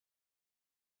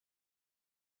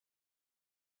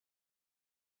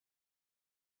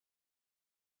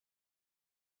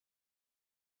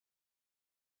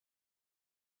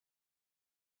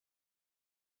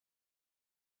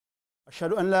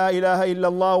أشهد أن لا إله إلا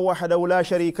الله وحده لا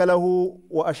شريك له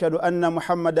وأشهد أن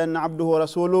محمدا عبده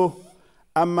ورسوله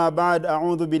أما بعد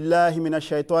أعوذ بالله من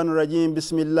الشيطان الرجيم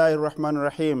بسم الله الرحمن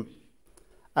الرحيم.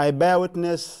 I bear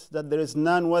witness that there is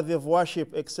none worthy of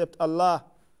worship except Allah,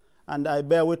 and I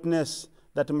bear witness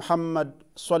that Muhammad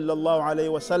sallallahu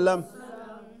alayhi wasallam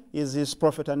is his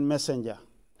prophet and messenger.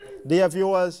 Dear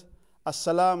viewers,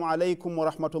 Assalamu alaikum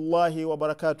wa rahmatullahi wa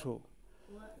barakatuh.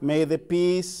 May the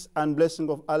peace and blessing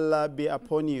of Allah be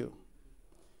upon you.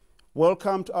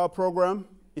 Welcome to our program,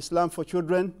 Islam for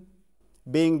Children,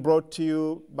 being brought to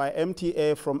you by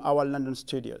MTA from our London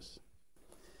studios.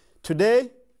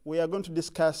 Today, we are going to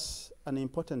discuss an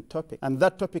important topic, and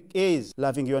that topic is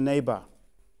loving your neighbor.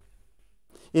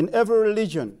 In every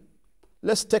religion,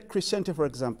 let's take Christianity for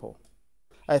example.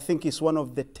 I think it's one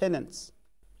of the tenets.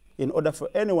 In order for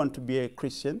anyone to be a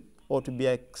Christian or to be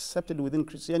accepted within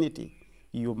Christianity,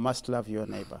 you must love your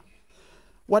neighbor.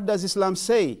 What does Islam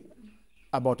say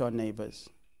about our neighbors?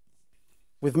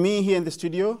 With me here in the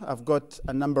studio, I've got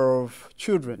a number of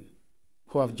children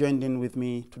who have joined in with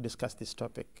me to discuss this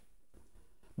topic.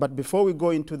 But before we go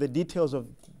into the details of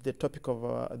the topic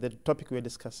we're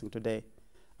discussing today,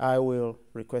 I will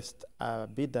request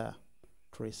Abida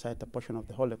to recite a portion of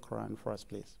the Holy Quran for us,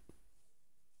 please.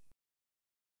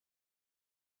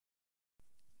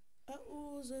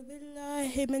 أعوذ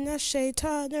بالله من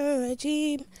الشيطان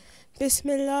الرجيم بسم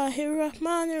الله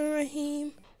الرحمن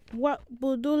الرحيم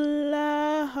واعبدوا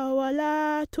الله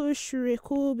ولا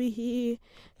تشركوا به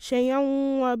شيئا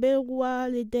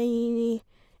وبالوالدين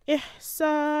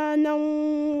إحسانا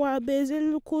وبذي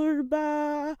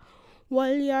القربى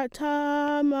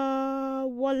واليتامى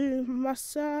والمساكين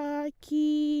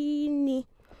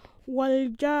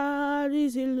والجار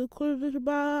ذي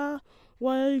القربى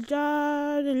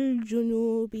والجار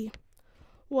الجنوب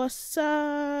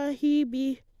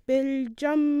والصاحب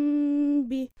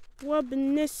بالجنب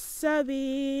وابن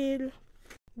السبيل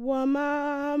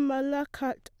وما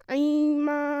ملكت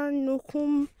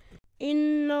أيمانكم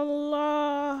إن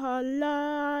الله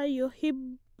لا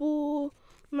يحب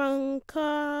من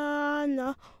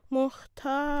كان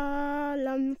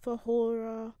مختالا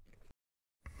فخورا.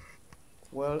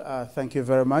 Well, thank you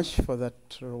very much for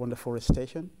that wonderful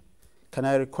recitation. Can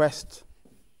I request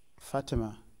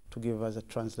Fatima to give us a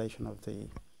translation of the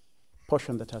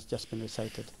portion that has just been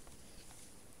recited?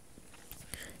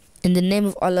 In the name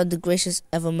of Allah, the Gracious,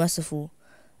 Ever Merciful,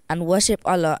 and worship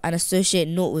Allah and associate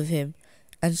naught with Him,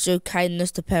 and show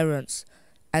kindness to parents,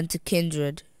 and to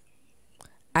kindred,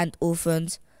 and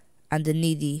orphans, and the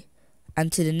needy,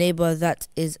 and to the neighbor that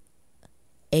is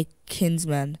a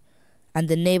kinsman, and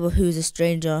the neighbor who is a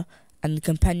stranger, and the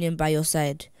companion by your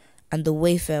side, and the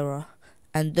wayfarer,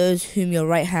 and those whom your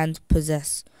right hand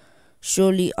possess.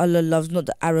 Surely Allah loves not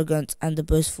the arrogant and the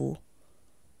boastful.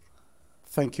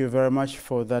 Thank you very much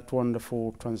for that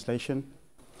wonderful translation.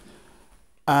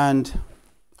 And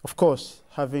of course,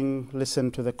 having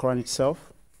listened to the Quran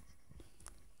itself,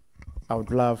 I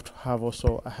would love to have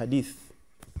also a hadith,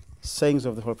 sayings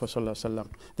of the Holy Prophet ﷺ.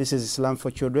 This is Islam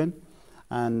for Children,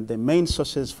 and the main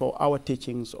sources for our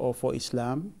teachings or for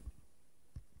Islam,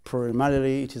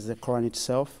 primarily it is the Quran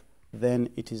itself, then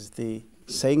it is the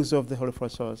sayings of the Holy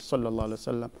Prophet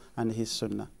ﷺ and his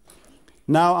Sunnah.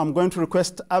 Now I'm going to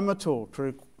request Amatul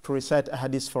to recite a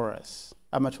hadith for us.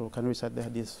 Amatul, can you recite the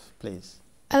hadith, please?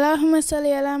 اللهم صل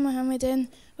على محمد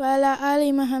وعلى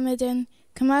آل محمد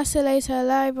كما صليت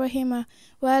على إبراهيم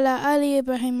وعلى آل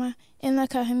إبراهيم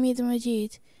إنك حميد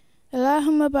مجيد.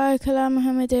 اللهم بارك على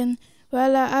محمد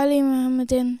وعلى آل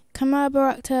محمد كما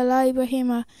باركت على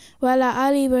إبراهيم وعلى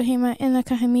آل إبراهيم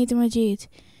إنك حميد مجيد.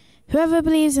 Whoever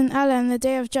believes in Allah and the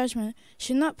Day of Judgment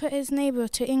should not put his neighbor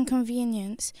to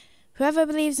inconvenience. Whoever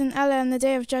believes in Allah and the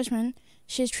Day of Judgment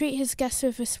should treat his guests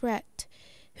with respect.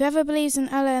 Whoever believes in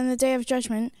Allah and the Day of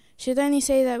Judgment should only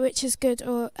say that which is good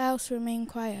or else remain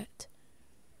quiet.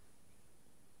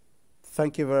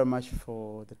 Thank you very much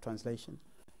for the translation.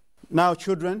 Now,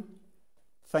 children,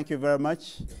 thank you very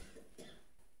much.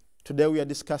 Today we are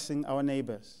discussing our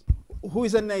neighbors. Who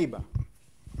is a neighbor?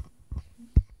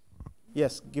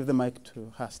 Yes, give the mic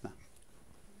to Hasna.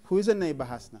 Who is a neighbor,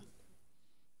 Hasna?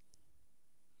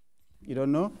 You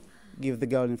don't know? Give the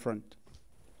girl in front.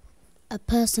 A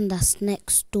person that's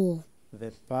next door.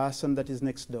 The person that is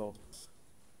next door.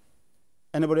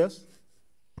 Anybody else?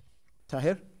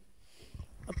 Tahir?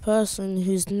 A person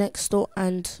who's next door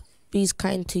and be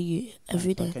kind to you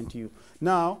every day. Kind to you.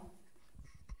 Now,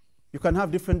 you can have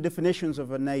different definitions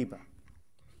of a neighbor.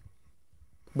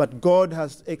 But God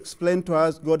has explained to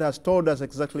us, God has told us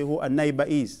exactly who a neighbor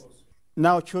is.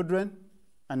 Now, children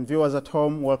and viewers at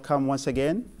home, welcome once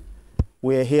again.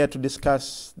 We are here to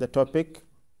discuss the topic,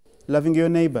 loving your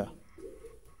neighbor.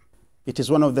 It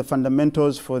is one of the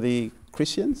fundamentals for the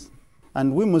Christians,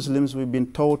 and we Muslims, we've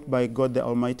been taught by God the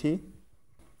Almighty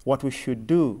what we should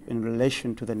do in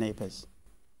relation to the neighbors.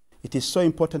 It is so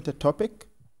important a topic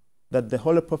that the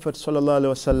Holy Prophet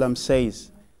ﷺ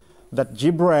says that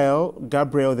Gabriel,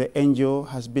 the angel,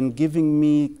 has been giving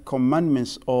me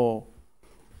commandments or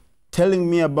telling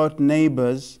me about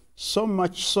neighbors, so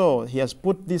much so, he has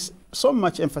put this so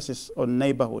much emphasis on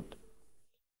neighborhood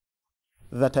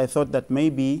that I thought that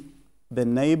maybe the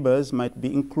neighbors might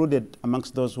be included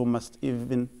amongst those who must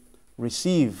even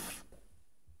receive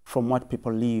from what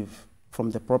people leave, from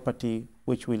the property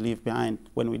which we leave behind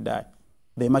when we die.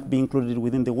 They might be included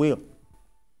within the will.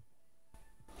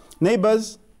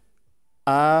 Neighbors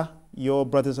are your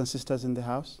brothers and sisters in the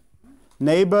house.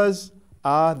 Neighbors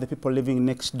are the people living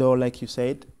next door, like you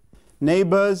said.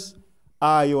 Neighbors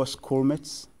are your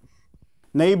schoolmates.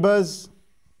 Neighbors,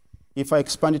 if I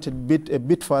expand it a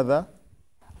bit further,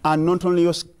 are not only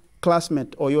your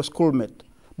classmate or your schoolmate,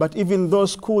 but even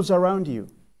those schools around you.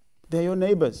 They're your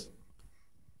neighbors.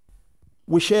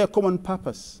 We share a common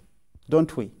purpose,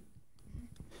 don't we?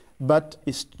 But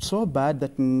it's so bad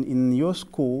that in your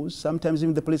schools, sometimes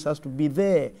even the police has to be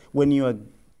there when you are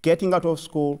getting out of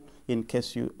school in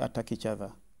case you attack each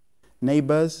other.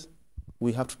 Neighbors,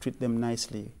 we have to treat them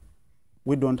nicely.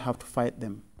 We don't have to fight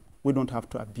them. We don't have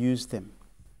to abuse them.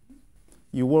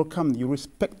 You welcome, you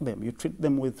respect them, you treat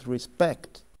them with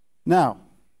respect. Now,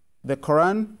 the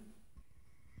Quran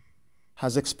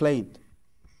has explained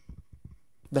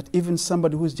that even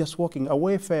somebody who's just walking, a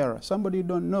wayfarer, somebody you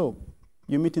don't know,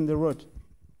 you meet in the road,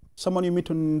 someone you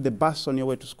meet on the bus on your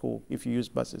way to school, if you use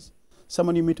buses,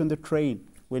 someone you meet on the train,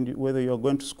 whether you're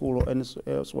going to school or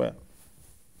elsewhere.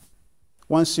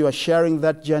 Once you are sharing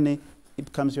that journey, it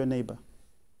becomes your neighbor.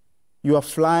 You are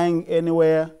flying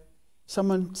anywhere,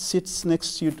 someone sits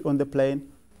next to you on the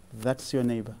plane, that's your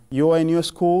neighbor. You are in your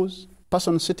schools,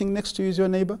 person sitting next to you is your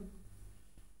neighbor.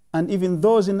 And even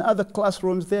those in other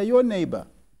classrooms, they're your neighbor.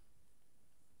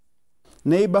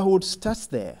 Neighborhood starts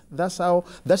there.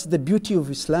 That's the beauty of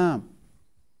Islam.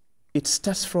 It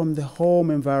starts from the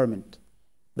home environment,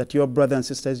 that your brother and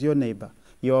sister is your neighbor.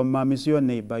 Your mom is your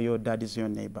neighbor, your dad is your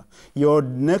neighbor. Your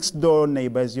next door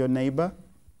neighbor is your neighbor.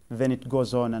 Then it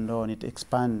goes on and on, it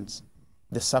expands.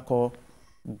 The circle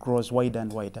grows wider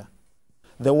and wider.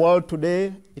 The world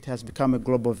today, it has become a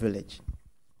global village.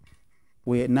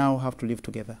 We now have to live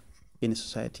together in a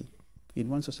society, in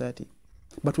one society.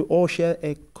 But we all share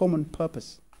a common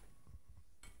purpose.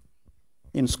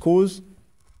 In schools,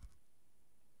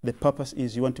 the purpose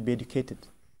is you want to be educated,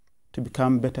 to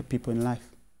become better people in life.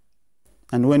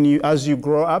 And as you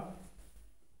grow up,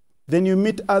 then you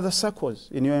meet other circles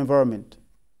in your environment.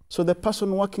 So the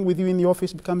person working with you in the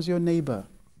office becomes your neighbor.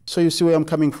 So you see where I'm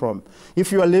coming from.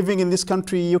 If you are living in this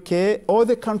country, UK, all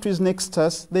the countries next to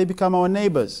us, they become our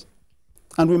neighbors.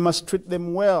 And we must treat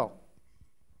them well.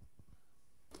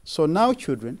 So now,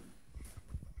 children,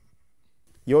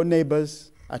 your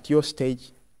neighbors at your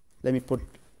stage, let me put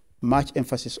much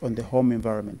emphasis on the home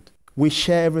environment. We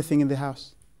share everything in the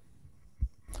house.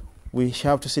 We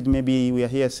have to sit, maybe we are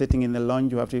here sitting in the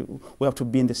lounge, we have to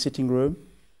be in the sitting room.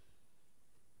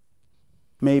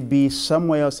 Maybe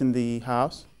somewhere else in the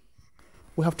house.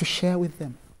 We have to share with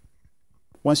them.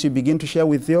 Once you begin to share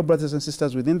with your brothers and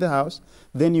sisters within the house,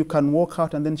 then you can walk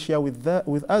out and then share with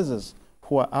others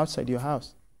who are outside your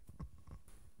house.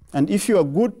 And if you are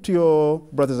good to your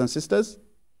brothers and sisters,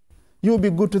 you will be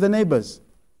good to the neighbors.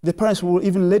 The parents will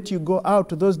even let you go out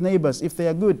to those neighbors if they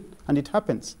are good. And it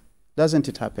happens. Doesn't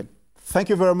it happen? Thank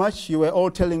you very much. You were all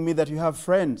telling me that you have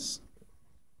friends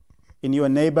in your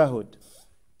neighborhood.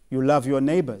 You love your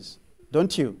neighbors,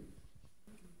 don't you?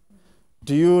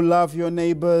 Do you love your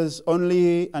neighbors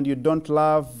only and you don't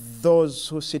love those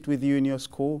who sit with you in your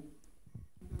school?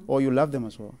 Or you love them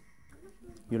as well?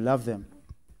 You love them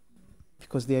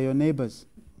because they are your neighbors.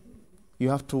 You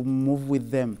have to move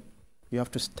with them. You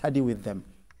have to study with them.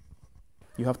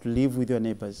 You have to live with your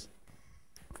neighbors.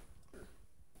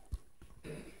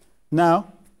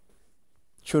 Now,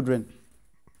 children,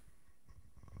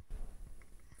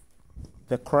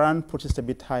 the Quran puts it a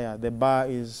bit higher. The bar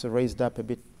is raised up a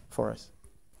bit for us.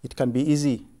 It can be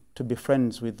easy to be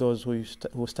friends with those who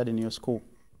study in your school.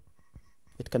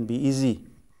 It can be easy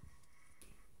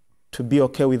to be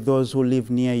okay with those who live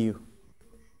near you.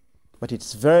 But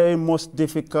it's the most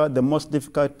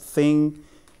difficult thing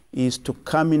is to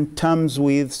come in terms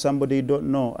with somebody you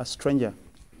don't know, a stranger.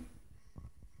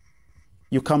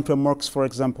 You come to a mosque, for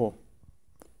example.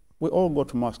 We all go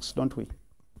to mosques, don't we?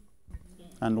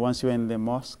 And once you're in the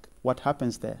mosque, what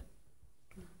happens there?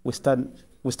 we stand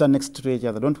next to each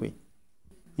other, don't we?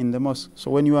 In the mosque.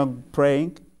 So when you are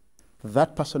praying,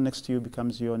 that person next to you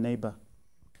becomes your neighbor.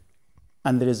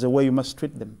 And there is a way you must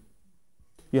treat them.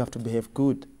 You have to behave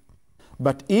good.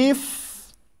 But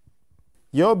if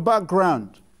your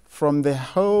background from the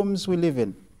homes we live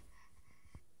in,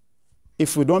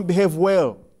 if we don't behave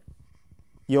well,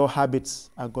 your habits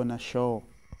are going to show.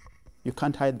 You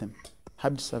can't hide them.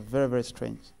 Habits are very, very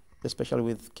strange, especially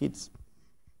with kids.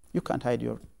 You can't hide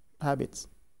your habits.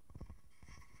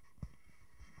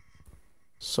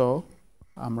 So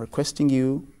I'm requesting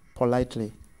you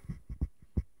politely.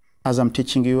 As I'm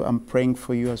teaching you, I'm praying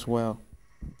for you as well.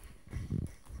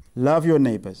 Love your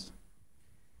neighbors.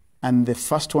 And the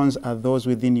first ones are those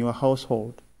within your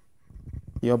household.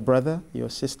 Your brother, your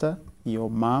sister, your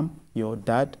mom, your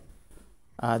dad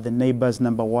are the neighbors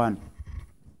number one.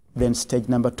 Then stage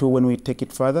number two, when we take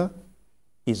it further,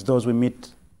 is those we meet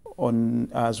on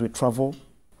as we travel,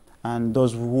 and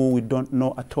those who we don't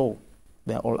know at all.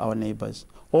 They are all our neighbors.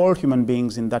 All human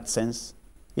beings in that sense,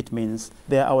 it means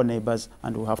they are our neighbors,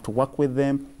 and we have to work with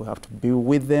them, we have to be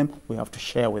with them, we have to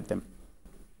share with them.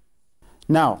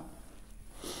 Now,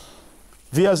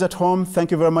 viewers at home,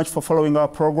 thank you very much for following our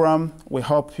program. We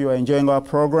hope you are enjoying our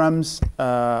programs.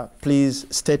 Please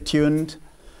stay tuned.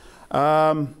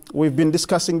 We've been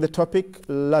discussing the topic,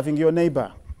 loving your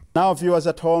neighbor. Now, viewers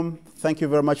at home, thank you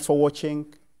very much for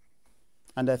watching.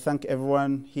 And I thank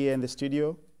everyone here in the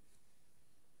studio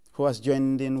who has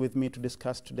joined in with me to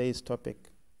discuss today's topic,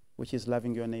 which is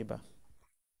loving your neighbor.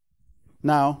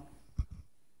 Now,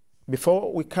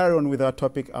 before we carry on with our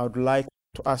topic, I would like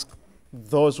to ask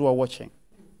those who are watching,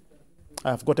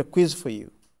 I've got a quiz for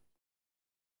you.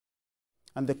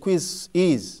 And the quiz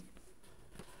is,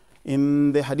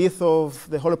 in the hadith of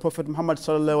the Holy Prophet Muhammad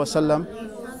sallallahu alaihi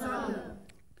wasallam,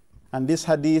 and this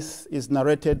hadith is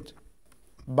narrated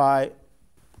by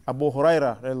Abu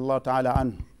Huraira radiallahu ta'ala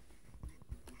anhu.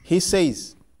 He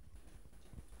says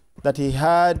that he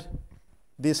had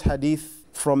this hadith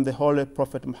from the Holy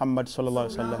Prophet Muhammad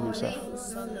sallallahu alaihi wasallam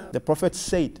himself. The Prophet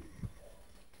said,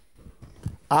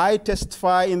 I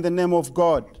testify in the name of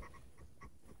God,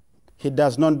 he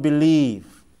does not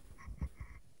believe.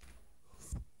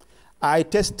 I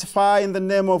testify in the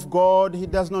name of God, he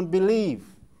does not believe.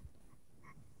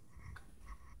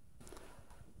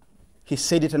 He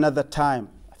said it another time,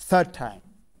 a third time.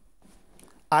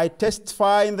 I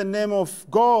testify in the name of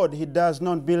God, he does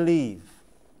not believe.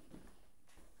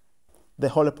 The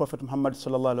Holy Prophet Muhammad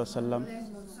sallallahu alaihi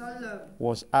wasallam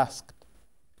was asked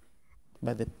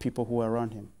by the people who were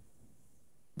around him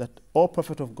that, O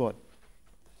Prophet of God,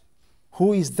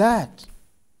 who is that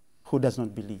who does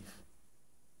not believe?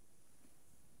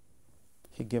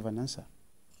 He gave an answer.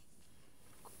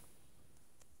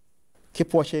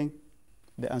 Keep watching.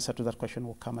 The answer to that question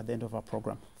will come at the end of our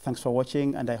program. Thanks for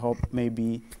watching, and I hope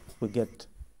maybe we get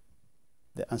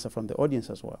the answer from the audience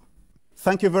as well.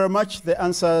 Thank you very much. The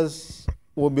answers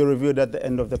will be reviewed at the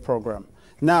end of the program.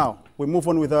 Now, we move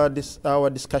on with our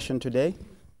discussion today,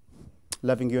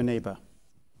 loving your neighbor.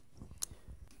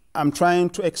 I'm trying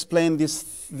to explain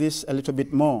this a little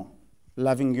bit more,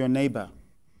 loving your neighbor.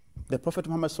 The Prophet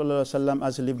Muhammad sallallahu alaihi wasallam,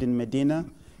 as he lived in Medina,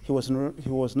 he was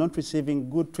not receiving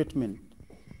good treatment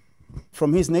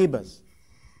from his neighbors.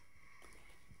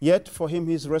 Yet for him,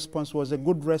 his response was a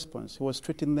good response. He was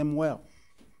treating them well.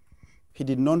 He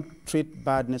did not treat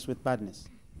badness with badness.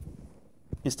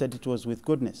 Instead, it was with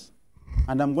goodness.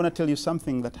 And I'm going to tell you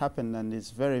something that happened, and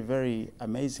it's very, very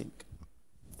amazing.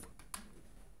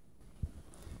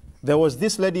 There was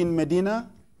this lady in Medina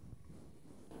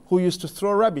who used to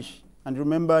throw rubbish. And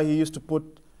remember, he used to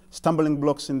put stumbling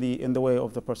blocks in the way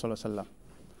of the Prophet ﷺ.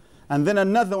 And then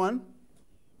another one,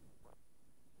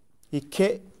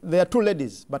 there are two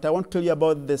ladies, but I want to tell you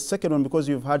about the second one because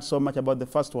you've heard so much about the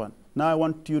first one. Now I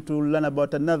want you to learn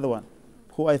about another one,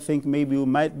 who I think maybe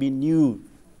might be new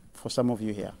for some of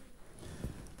you here.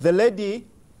 The lady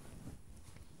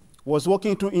was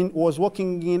walking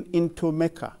into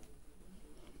Mecca.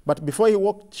 But before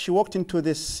she walked into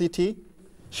the city,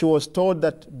 she was told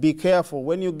that, be careful,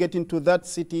 when you get into that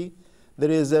city,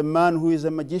 there is a man who is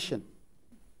a magician.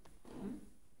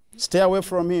 Stay away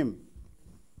from him.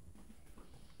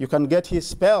 You can get his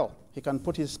spell. He can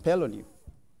put his spell on you.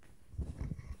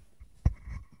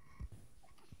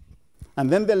 And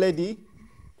then the lady,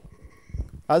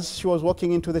 as she was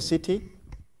walking into the city,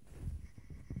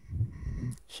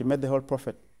 she met the Holy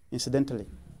Prophet, incidentally.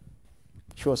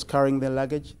 She was carrying the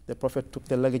luggage. The Prophet took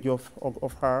the luggage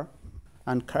of her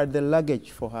and carried the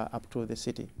luggage for her up to the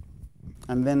city,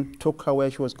 and then took her where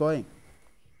she was going.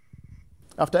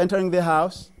 After entering the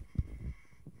house,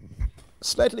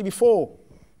 slightly before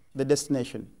the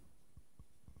destination.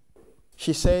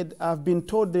 She said, I've been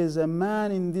told there's a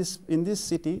man in this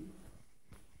city.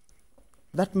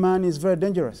 That man is very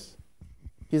dangerous.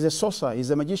 He's a sorcerer, he's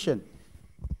a magician.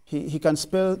 He can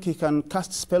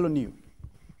cast spell on you.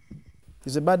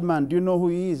 He's a bad man. Do you know who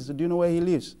he is? Do you know where he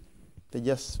lives?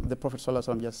 The Prophet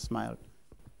ﷺ just smiled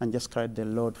and just cried the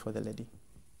Lord for the lady.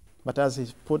 But as he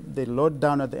put the Lord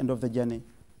down at the end of the journey,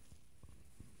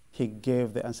 he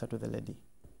gave the answer to the lady.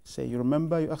 Say, you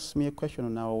remember you asked me a question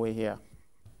on our way here,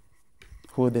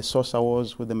 who the sorcerer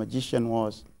was, who the magician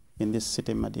was in this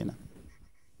city, Medina.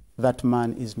 That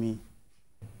man is me.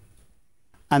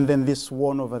 And then this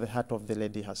won over the heart of the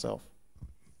lady herself.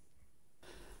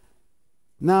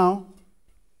 Now,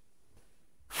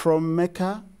 from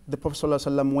Mecca, the Prophet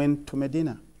ﷺ went to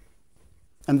Medina.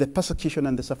 And the persecution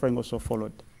and the suffering also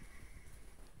followed.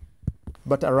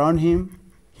 But around him,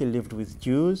 he lived with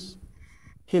Jews,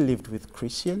 he lived with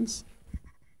Christians.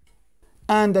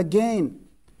 And again,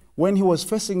 when he was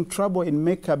facing trouble in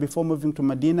Mecca before moving to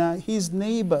Medina, his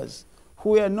neighbors,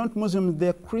 who were not Muslims,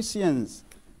 they're Christians,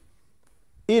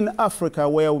 in Africa,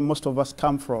 where most of us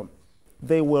come from,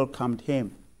 they welcomed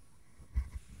him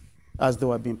as they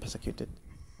were being persecuted.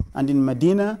 And in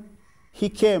Medina, he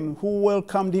came. Who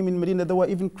welcomed him in Medina? There were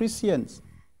even Christians.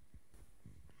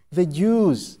 The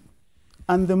Jews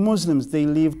and the Muslims, they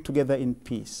lived together in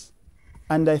peace.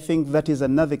 And I think that is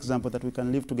another example that we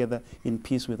can live together in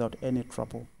peace without any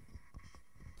trouble.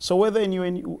 So whether you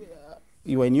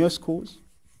are in your schools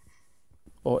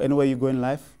or anywhere you go in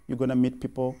life, you're going to meet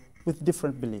people with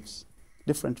different beliefs,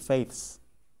 different faiths.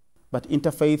 But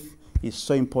interfaith is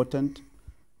so important.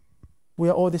 We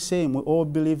are all the same. We all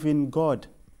believe in God.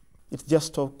 It's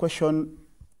just a question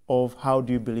of how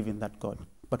do you believe in that God.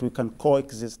 But we can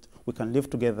coexist. We can live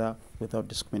together without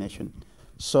discrimination.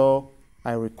 So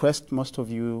I request most of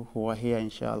you who are here,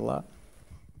 inshallah,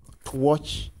 to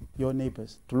watch your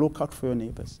neighbors, to look out for your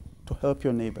neighbors, to help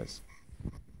your neighbors,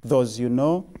 those you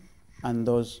know and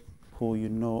those who you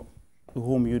know,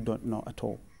 whom you don't know at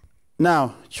all.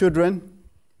 Now, children,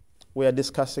 we are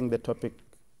discussing the topic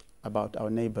about our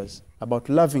neighbors, about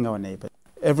loving our neighbors.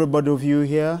 Everybody of you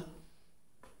here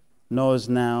knows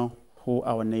now who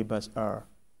our neighbors are.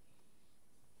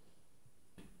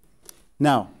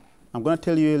 Now, I'm going to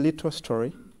tell you a little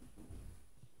story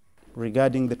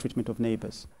regarding the treatment of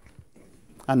neighbors.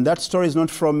 And that story is not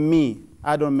from me.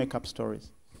 I don't make up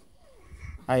stories.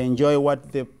 I enjoy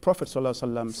what the Prophet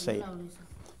ﷺ said.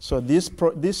 So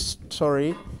this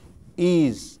story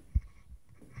is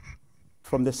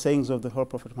from the sayings of the whole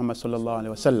Prophet Muhammad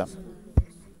ﷺ.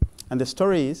 And the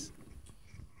story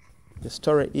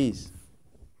is,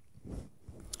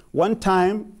 one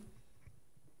time,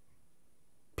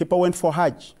 people went for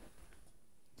Hajj.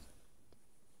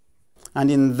 And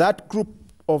in that group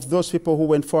of those people who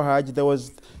went for Hajj, there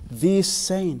was this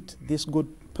saint, this good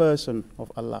person of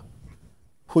Allah,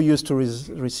 who used to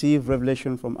receive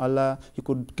revelation from Allah. He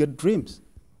could get dreams.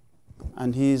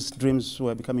 And his dreams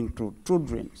were becoming true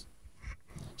dreams.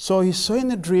 So he saw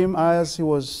in a dream as he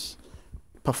was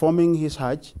performing his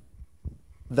Hajj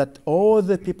that all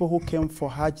the people who came for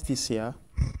Hajj this year,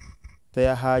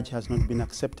 their Hajj has not been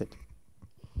accepted.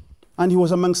 And he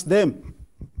was amongst them.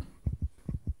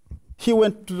 He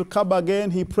went to the Kaaba again.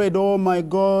 He prayed, oh my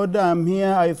God, I'm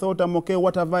here. I thought I'm okay.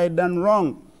 What have I done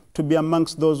wrong to be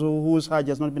amongst those whose Hajj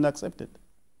has not been accepted?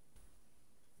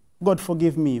 God,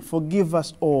 forgive me. Forgive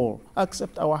us all.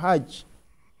 Accept our Hajj.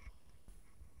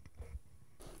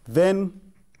 Then,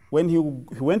 when he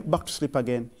went back to sleep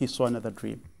again, he saw another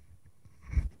dream.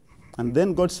 And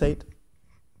then God said,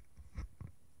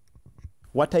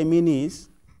 what I mean is,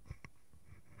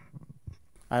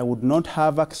 I would not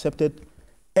have accepted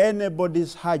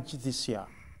anybody's Hajj this year.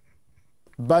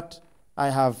 But I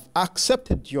have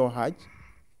accepted your Hajj.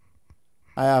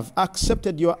 I have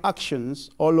accepted your actions,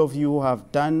 all of you who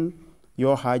have done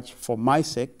your Hajj for my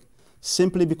sake,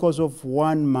 simply because of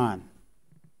one man.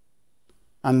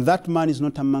 And that man is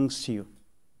not amongst you.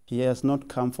 He has not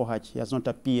come for Hajj. He has not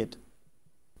appeared.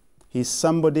 He is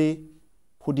somebody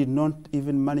who did not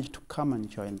even manage to come and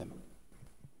join them.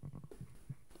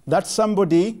 That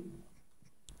somebody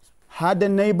had a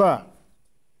neighbor,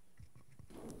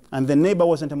 and the neighbor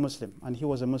wasn't a Muslim, and he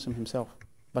was a Muslim himself.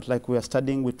 But like we are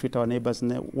studying, we treat our neighbors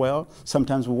well.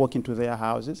 Sometimes we walk into their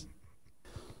houses.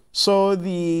 So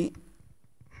the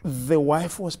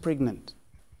wife was pregnant.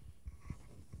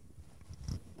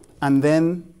 And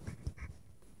then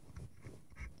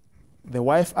the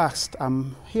wife asked,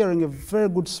 I'm hearing a very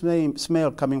good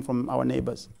smell coming from our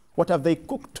neighbors. What have they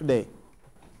cooked today?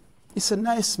 It's a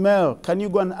nice smell. Can you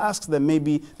go and ask them?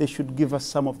 Maybe they should give us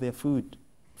some of their food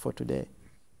for today.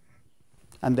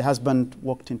 and the husband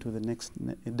walked into the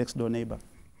next door neighbor.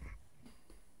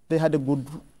 They had a good,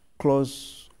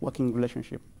 close working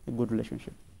relationship, a good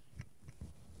relationship.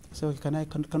 So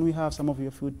can we have some of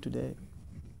your food today?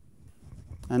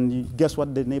 And guess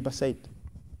what the neighbor said?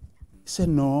 He said,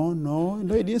 no,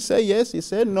 he didn't say yes. He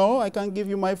said, no, I can't give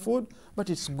you my food, but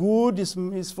it's good.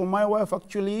 It's for my wife,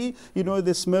 actually. You know,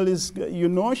 the smell is,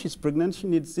 she's pregnant. She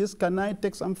needs this. Can I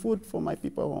take some food for my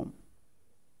people home?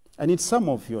 I need some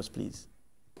of yours, please.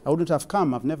 I wouldn't have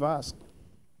come. I've never asked.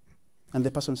 And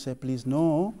the person said, please,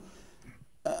 no.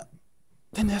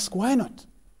 Then ask, why not?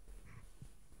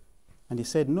 And he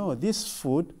said, no, this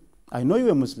food, I know you're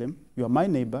a Muslim. You are my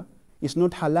neighbor. It's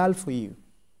not halal for you.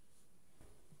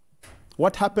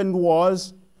 What happened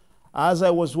was, as I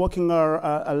was walking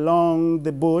along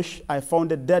the bush, I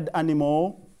found a dead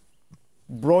animal,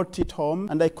 brought it home,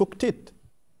 and I cooked it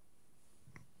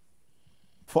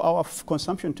for our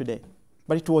consumption today.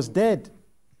 But it was dead.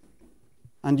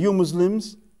 And you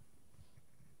Muslims,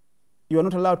 you are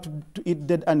not allowed to eat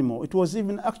dead animal. It was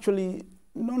even actually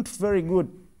not very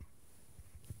good.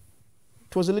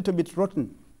 It was a little bit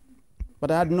rotten, but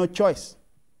I had no choice.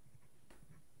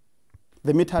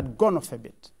 The meat had gone off a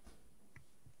bit.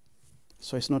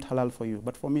 So it's not halal for you,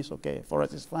 but for me it's okay. For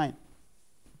us it's fine.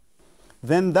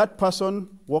 Then that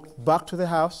person walked back to the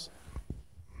house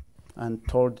and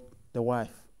told the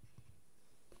wife,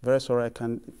 very sorry,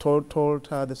 told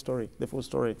her the story, the full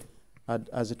story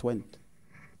as it went.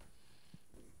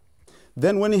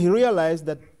 Then when he realized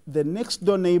that the next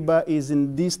door neighbor is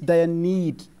in this dire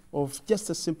need of just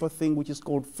a simple thing which is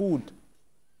called food,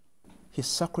 he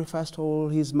sacrificed all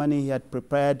his money he had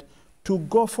prepared to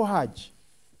go for Hajj.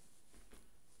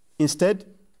 Instead,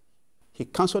 he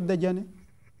cancelled the journey.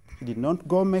 He did not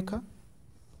go Mecca.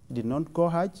 He did not go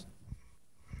Hajj.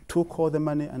 Took all the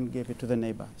money and gave it to the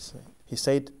neighbor. He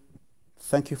said,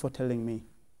 thank you for telling me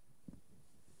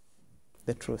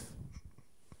the truth.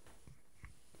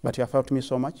 But you have helped me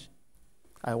so much.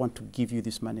 I want to give you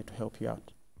this money to help you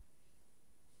out.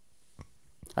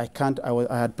 I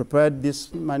had prepared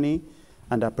this money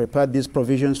and I prepared these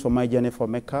provisions for my journey for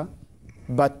Mecca.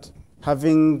 But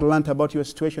having learned about your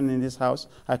situation in this house,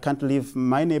 I can't leave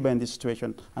my neighbor in this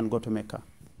situation and go to Mecca.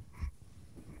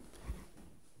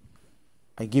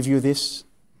 I give you this,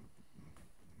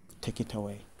 take it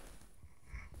away.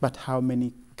 But how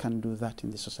many can do that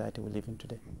in the society we live in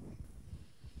today?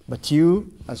 But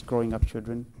you, as growing up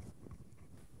children,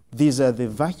 these are the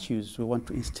virtues we want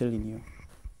to instill in you.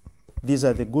 These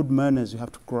are the good manners you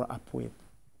have to grow up with,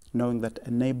 knowing that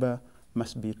a neighbor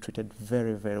must be treated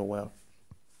very, very well.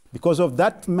 Because of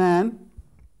that man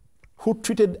who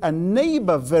treated a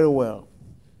neighbor very well,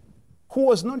 who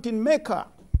was not in Mecca,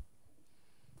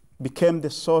 became the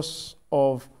source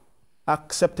of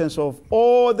acceptance of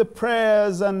all the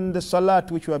prayers and the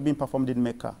salat which were being performed in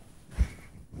Mecca,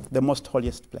 the most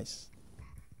holiest place.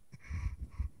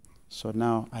 So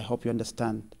now I hope you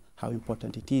understand how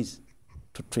important it is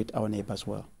to treat our neighbors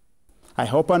well. I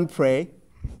hope and pray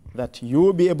that you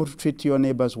will be able to treat your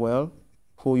neighbors well,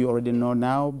 who you already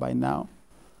know by now.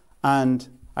 And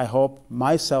I hope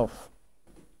myself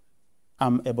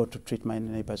am able to treat my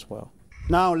neighbors well.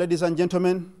 Now, ladies and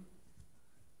gentlemen,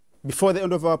 before the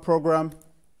end of our program,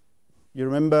 you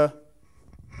remember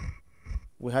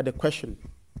we had a question,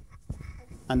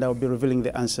 and I'll be revealing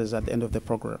the answers at the end of the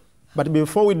program. But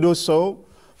before we do so,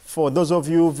 for those of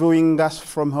you viewing us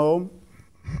from home,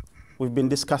 we've been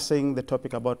discussing the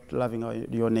topic about loving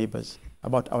your neighbors,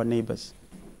 about our neighbors.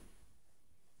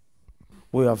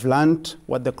 We have learned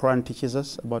what the Quran teaches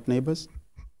us about neighbors.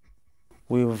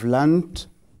 We've learned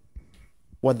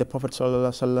what the Prophet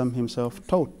ﷺ himself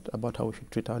taught about how we should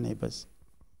treat our neighbors.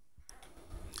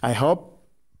 I hope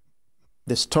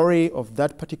the story of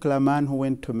that particular man who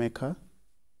went to Mecca,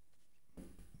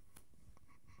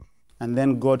 and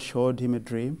then God showed him a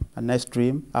dream, a nice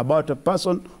dream, about a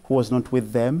person who was not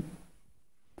with them,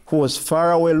 who was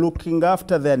far away looking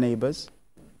after their neighbors,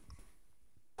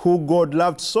 who God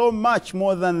loved so much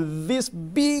more than this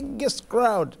biggest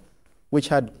crowd which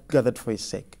had gathered for his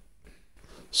sake.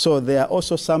 So there are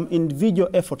also some individual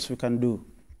efforts we can do,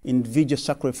 individual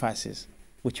sacrifices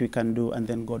which we can do, and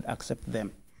then God accepts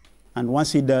them. And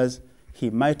once he does, he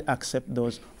might accept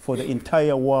those for the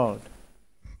entire world.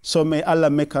 So may Allah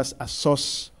make us a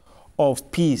source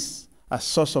of peace, a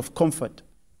source of comfort,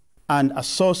 and a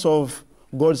source of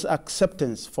God's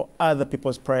acceptance for other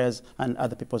people's prayers and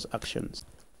other people's actions.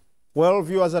 Well,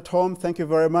 viewers at home, thank you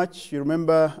very much. You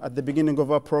remember at the beginning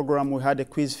of our program, we had a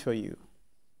quiz for you,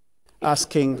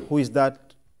 asking who is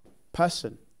that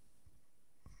person?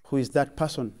 Who is that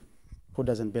person who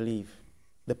doesn't believe?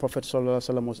 The Prophet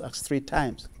ﷺ was asked 3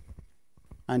 times.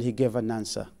 and he gave an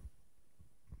answer.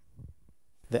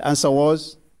 The answer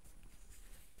was,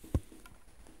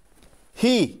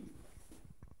 he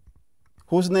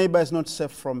whose neighbor is not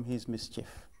safe from his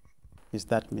mischief is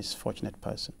that misfortunate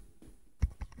person.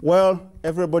 Well,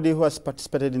 everybody who has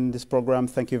participated in this program,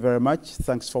 thank you very much.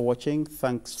 Thanks for watching.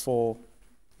 Thanks for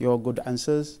your good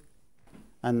answers.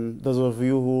 And those of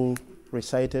you who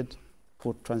recited,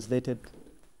 who translated,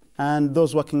 and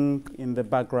those working in the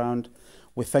background,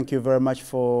 we thank you very much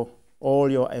for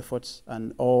all your efforts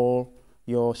and all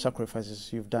your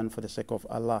sacrifices you've done for the sake of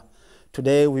Allah.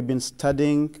 Today we've been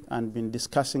studying and been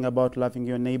discussing about loving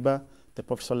your neighbor. The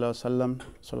Prophet Sallallahu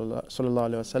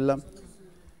Alaihi Wasallam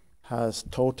has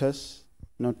taught us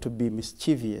not to be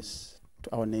mischievous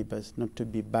to our neighbors, not to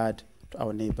be bad to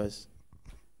our neighbors.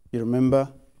 You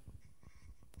remember,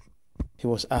 he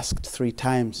was asked 3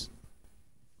 times,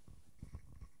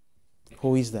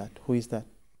 who is that? Who is that?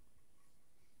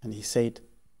 And he said,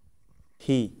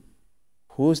 he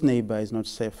whose neighbor is not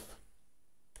safe.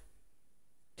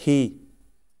 He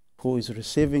who is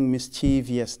receiving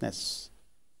mischievousness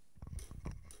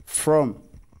from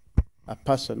a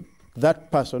person,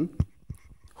 that person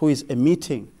who is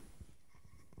emitting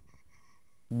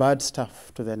bad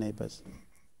stuff to their neighbors,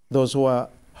 those who are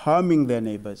harming their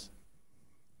neighbors,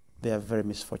 they are very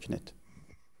misfortunate.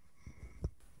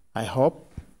 I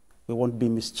hope we won't be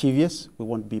mischievous, we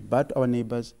won't be bad to our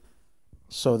neighbors,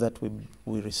 so that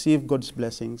we receive God's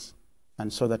blessings,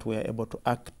 and so that we are able to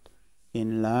act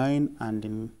in line and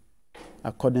in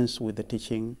accordance with the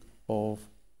teaching of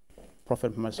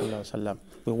Prophet Muhammad Sallallahu Alaihi Wasallam.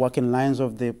 We work in lines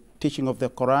of the teaching of the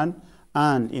Quran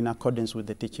and in accordance with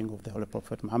the teaching of the Holy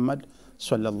Prophet Muhammad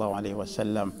Sallallahu Alaihi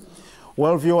Wasallam.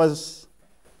 Well, viewers,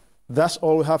 that's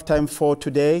all we have time for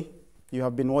today. You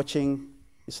have been watching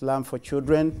Islam for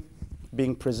Children,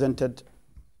 being presented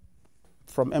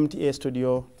from MTA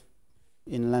Studio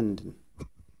in London.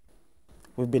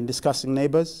 We've been discussing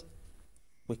neighbors.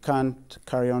 We can't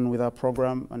carry on with our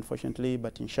program, unfortunately,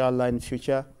 but inshallah in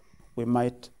future we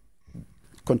might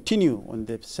continue on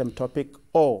the same topic,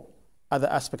 or other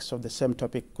aspects of the same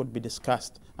topic could be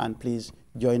discussed. And please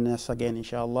join us again,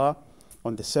 inshallah,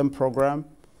 on the same program.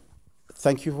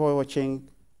 Thank you for watching.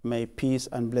 May peace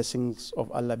and blessings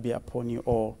of Allah be upon you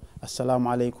all. Assalamu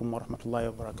alaikum wa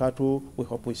rahmatullahi wa barakatuh. We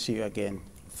hope we see you again.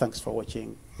 Thanks for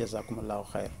watching. Jazakumullahu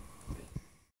khair.